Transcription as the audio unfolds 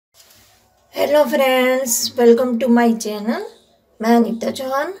Hello friends, welcome to my channel. मैं अनीता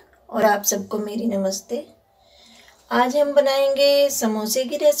चौहान और आप सबको मेरी नमस्ते। आज हम बनाएंगे समोसे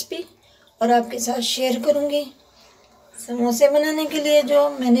की रेसिपी और आपके साथ शेयर करूंगी। समोसे बनाने के लिए जो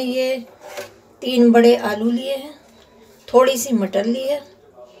मैंने ये 3 बड़े आलू लिए हैं, थोड़ी सी मटर ली है,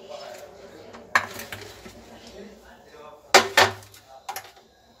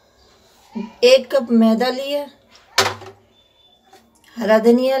 एक कप मैदा लिया, हरा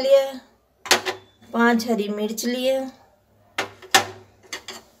धनिया लिया, 5 हरी मिर्च लिए,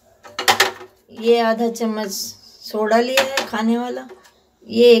 ये आधा चम्मच सोडा लिया है खाने वाला,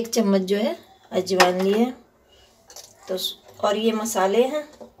 ये 1 चम्मच जो है अजवाइन लिए है। तो और ये मसाले हैं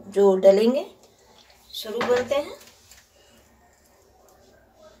जो डलेंगे। शुरू करते हैं।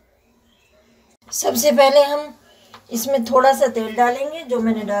 सबसे पहले हम इसमें थोड़ा सा तेल डालेंगे, जो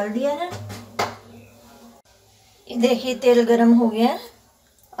मैंने डाल दिया है। ये देखिए तेल गरम हो गया है।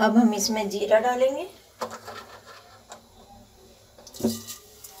 अब हम इसमें जीरा डालेंगे,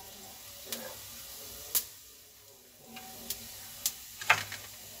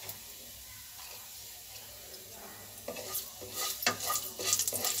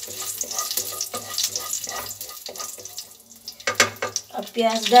 अब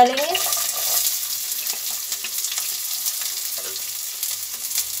प्याज डालेंगे,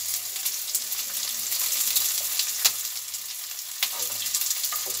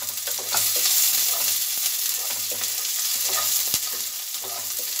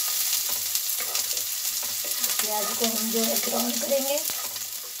 प्याज को हम जो है ब्राउन करेंगे,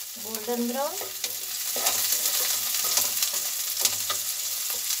 गोल्डन ब्राउन।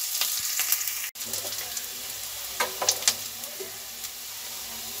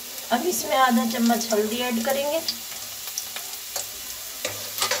 अब इसमें आधा चम्मच हल्दी ऐड करेंगे,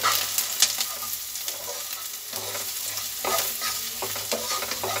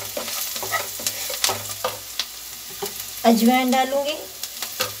 अजवाइन डालूंगी,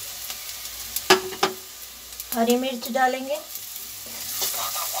 हरी मिर्च डालेंगे,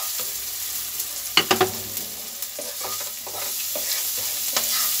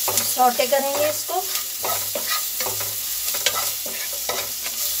 सौटे करेंगे इसको।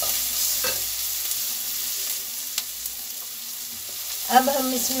 अब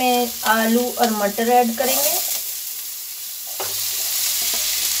हम इसमें आलू और मटर ऐड करेंगे,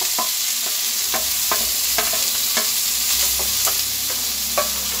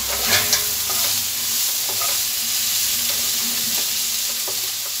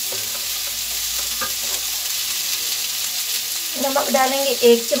 नमक डालेंगे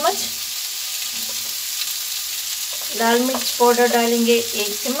 1 चम्मच, लाल मिर्च पाउडर डालेंगे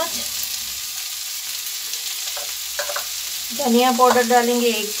 1 चम्मच, धनिया पाउडर डालेंगे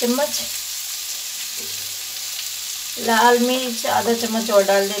 1 चम्मच, लाल मिर्च आधा चम्मच और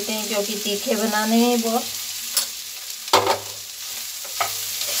डाल देते हैं क्योंकि तीखे बनाने हैं बहुत।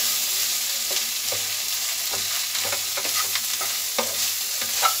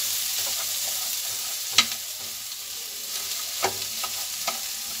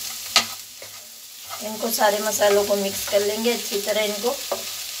 इनको सारे मसालों को मिक्स कर लेंगे, अच्छी तरह इनको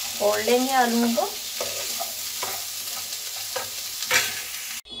फोड़ लेंगे आलूओं को।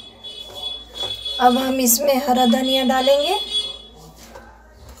 अब हम इसमें हरा धनिया डालेंगे।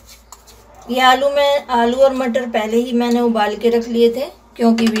 ये आलू और मटर पहले ही मैंने उबाल के रख लिए थे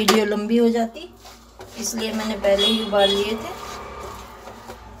क्योंकि वीडियो लंबी हो जाती, इसलिए मैंने पहले ही उबाल लिए थे।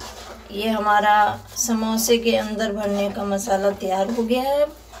 ये हमारा समोसे के अंदर भरने का मसाला तैयार हो गया है।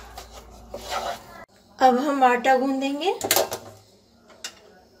 अब हम आटा गूंदेंगे,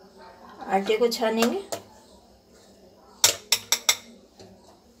 आटे को छानेंगे।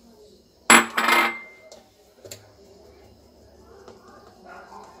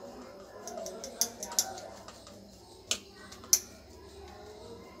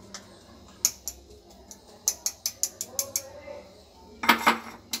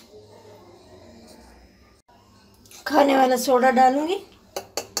 खाने वाला सोडा डालूंगी,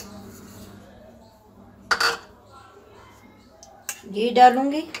 घी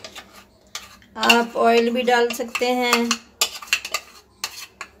डालूंगी, आप ऑयल भी डाल सकते हैं,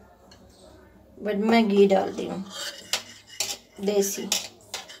 बट मैं घी डालती हूँ देसी।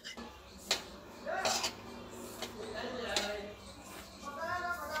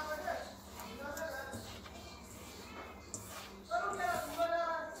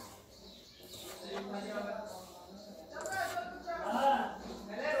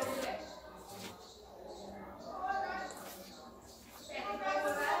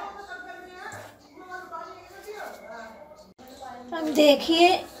 अब देखिए,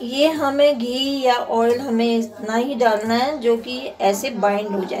 ये हमें घी या ऑयल हमें इतना ही डालना है जो कि ऐसे बाइंड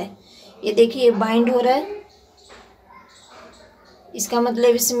हो जाए। ये देखिए ये बाइंड हो रहा है, इसका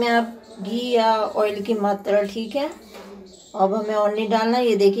मतलब इसमें आप घी या ऑयल की मात्रा ठीक है। अब हमें और नहीं डालना।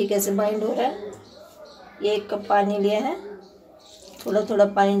 ये देखिए कैसे बाइंड हो रहा है। ये 1 कप पानी लिया है, थोड़ा थोड़ा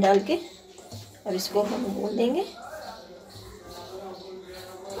पानी डाल के अब इसको हम गूंद देंगे।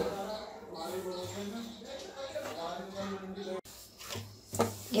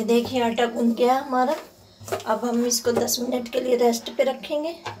 ये देखिए आटा गूंद गया हमारा। अब हम इसको 10 मिनट के लिए रेस्ट पे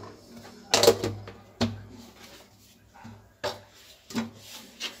रखेंगे।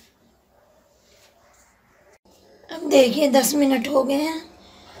 अब देखिए 10 मिनट हो गए हैं।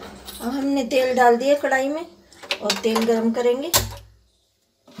 अब हमने तेल डाल दिया कढ़ाई में और तेल गरम करेंगे।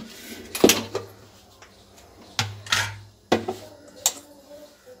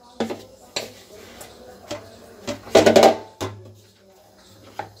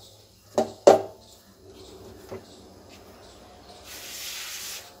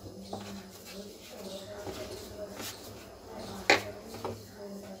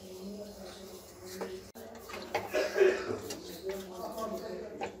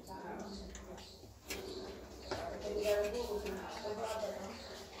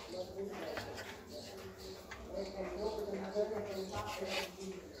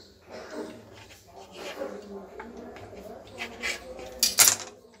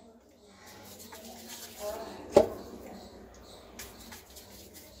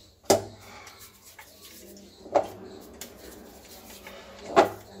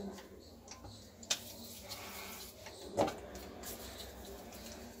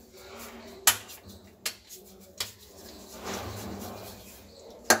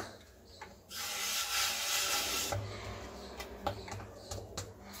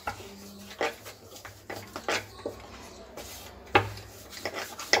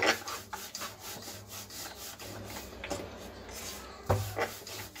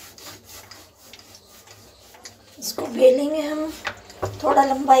 इसको बेलेंगे हम, थोड़ा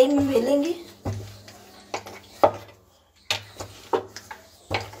लंबाई में बेलेंगे।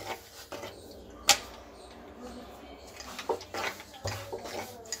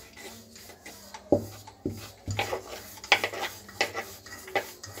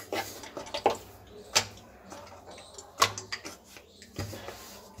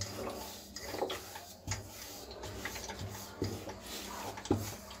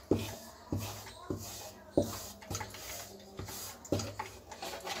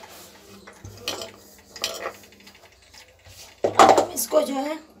 इसको जो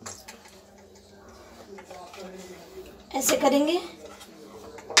है ऐसे करेंगे,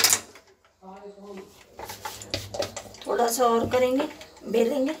 थोड़ा सा और करेंगे,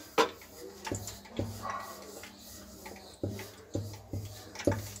 बेलेंगे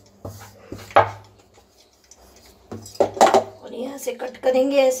और यहाँ से कट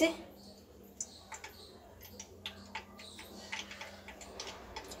करेंगे ऐसे।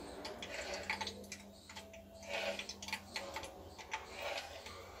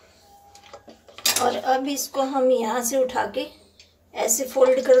 और अब इसको हम यहाँ से उठा के ऐसे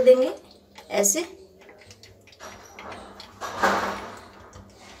फोल्ड कर देंगे, ऐसे।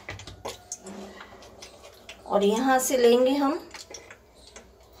 और यहाँ से लेंगे हम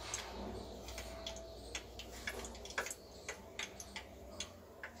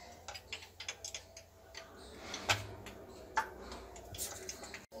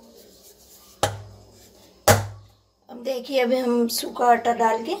अब देखिए अभी हम सूखा आटा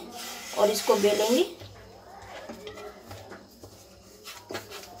डाल के और इसको बेलेंगे।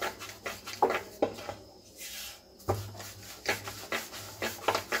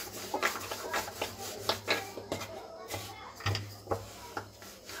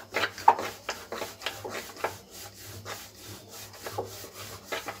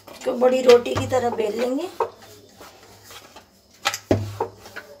 इसको बड़ी रोटी की तरह बेल लेंगे।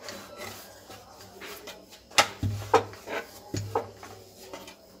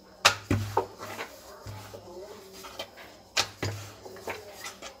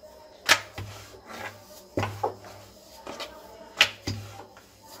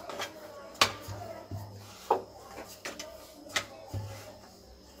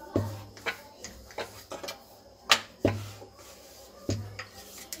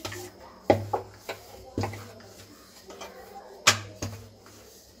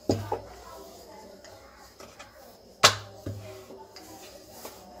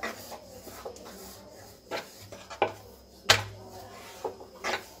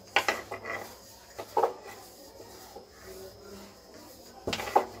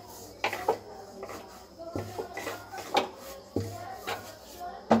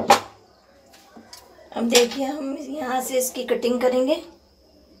 अब देखिए हम यहाँ से इसकी कटिंग करेंगे।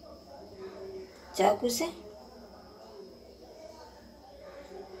 चाकू से।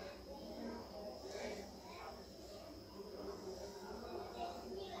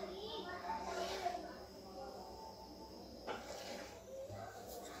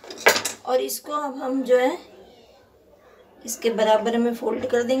 और इसको अब हम जो है इसके बराबर में फोल्ड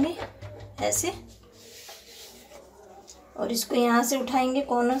कर देंगे ऐसे, और इसको यहाँ से उठाएंगे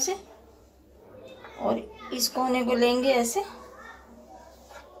कोनों से, और इस कोने को लेंगे ऐसे,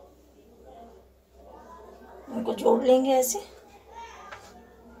 उनको जोड़ लेंगे ऐसे।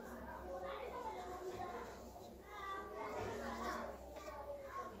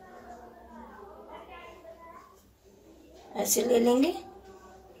 ऐसे ले लेंगे।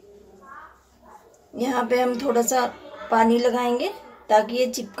 यहाँ पे हम थोड़ा सा पानी लगाएंगे ताकि ये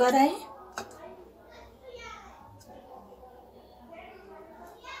चिपका रहे।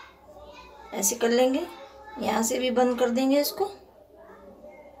 ऐसे कर लेंगे। यहाँ से भी बंद कर देंगे इसको,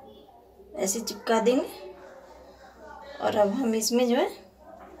 ऐसे चिपका देंगे। और अब हम इसमें जो है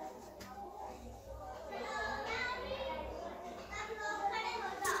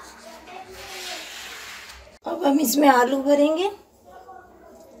अब हम इसमें आलू भरेंगे।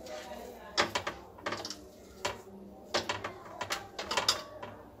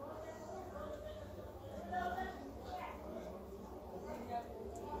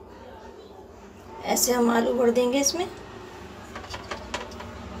 ऐसे हम आलू भर देंगे इसमें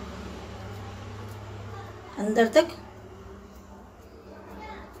अंदर तक।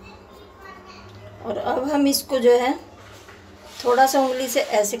 और अब हम इसको जो है थोड़ा सा उंगली से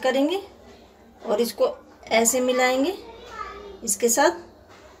ऐसे करेंगे और इसको ऐसे मिलाएंगे इसके साथ,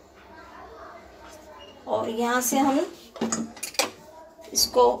 और यहाँ से हम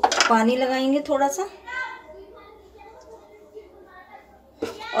इसको पानी लगाएंगे थोड़ा सा,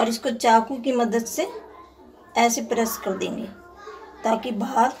 और इसको चाकू की मदद से ऐसे प्रेस कर देंगे ताकि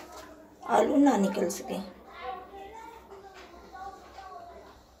बाहर आलू ना निकल सके।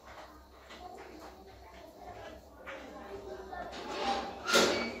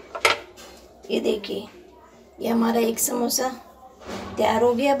 ये देखिए, ये हमारा एक समोसा तैयार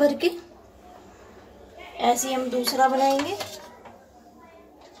हो गया भर के। ऐसे ही हम दूसरा बनाएंगे।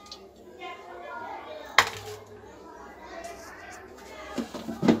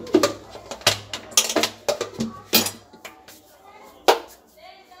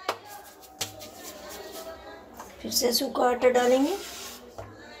 फिर से सूखा आटा डालेंगे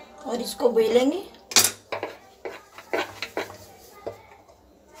और इसको बेलेंगे।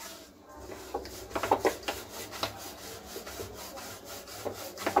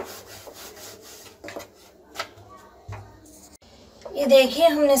 ये देखिए,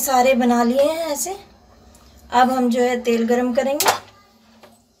 हमने सारे बना लिए हैं ऐसे। अब हम जो है तेल गरम करेंगे।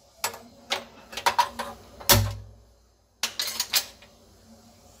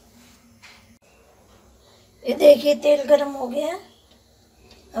 ये देखिए, तेल गरम हो गया है।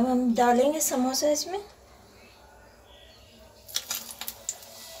 अब हम डालेंगे समोसा इसमें।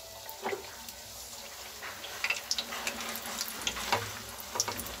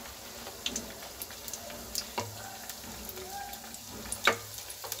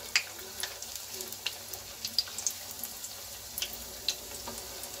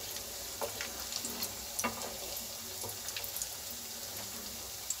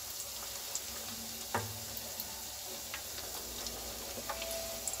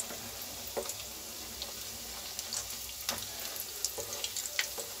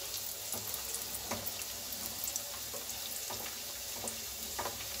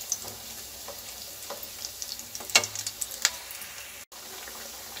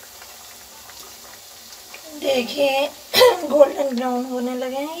 देखिए, गोल्डन ब्राउन होने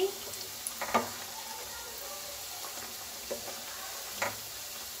लगे हैं ये।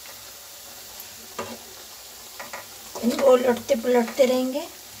 इनको उलटते पलटते रहेंगे,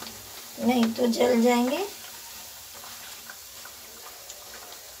 नहीं तो जल जाएंगे।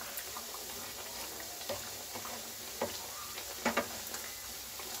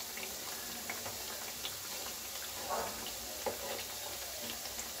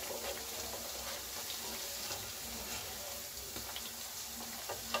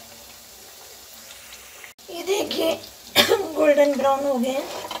 ये देखिए, गोल्डन ब्राउन हो गए हैं।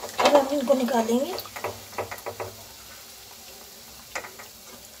 अब हम इनको निकालेंगे।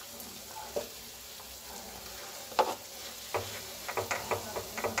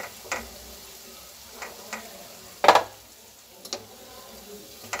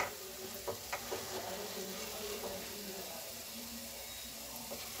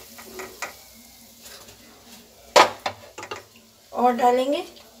 और डालेंगे।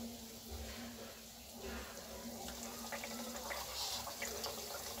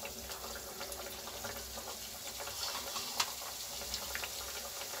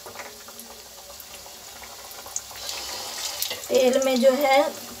 तेल में जो है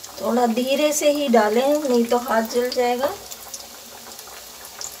थोड़ा धीरे से ही डालें, नहीं तो हाथ जल जाएगा।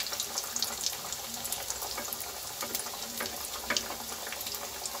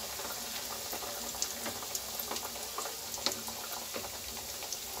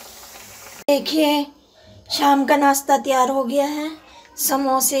 देखिए शाम का नाश्ता तैयार हो गया है,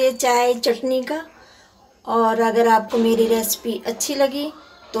 समोसे, चाय, चटनी का। और अगर आपको मेरी रेसिपी अच्छी लगी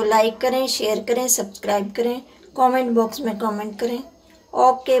तो लाइक करें, शेयर करें, सब्सक्राइब करें, कमेंट बॉक्स में कमेंट करें।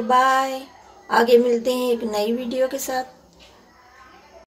 Okay bye. आगे मिलते हैं एक नई वीडियो के साथ।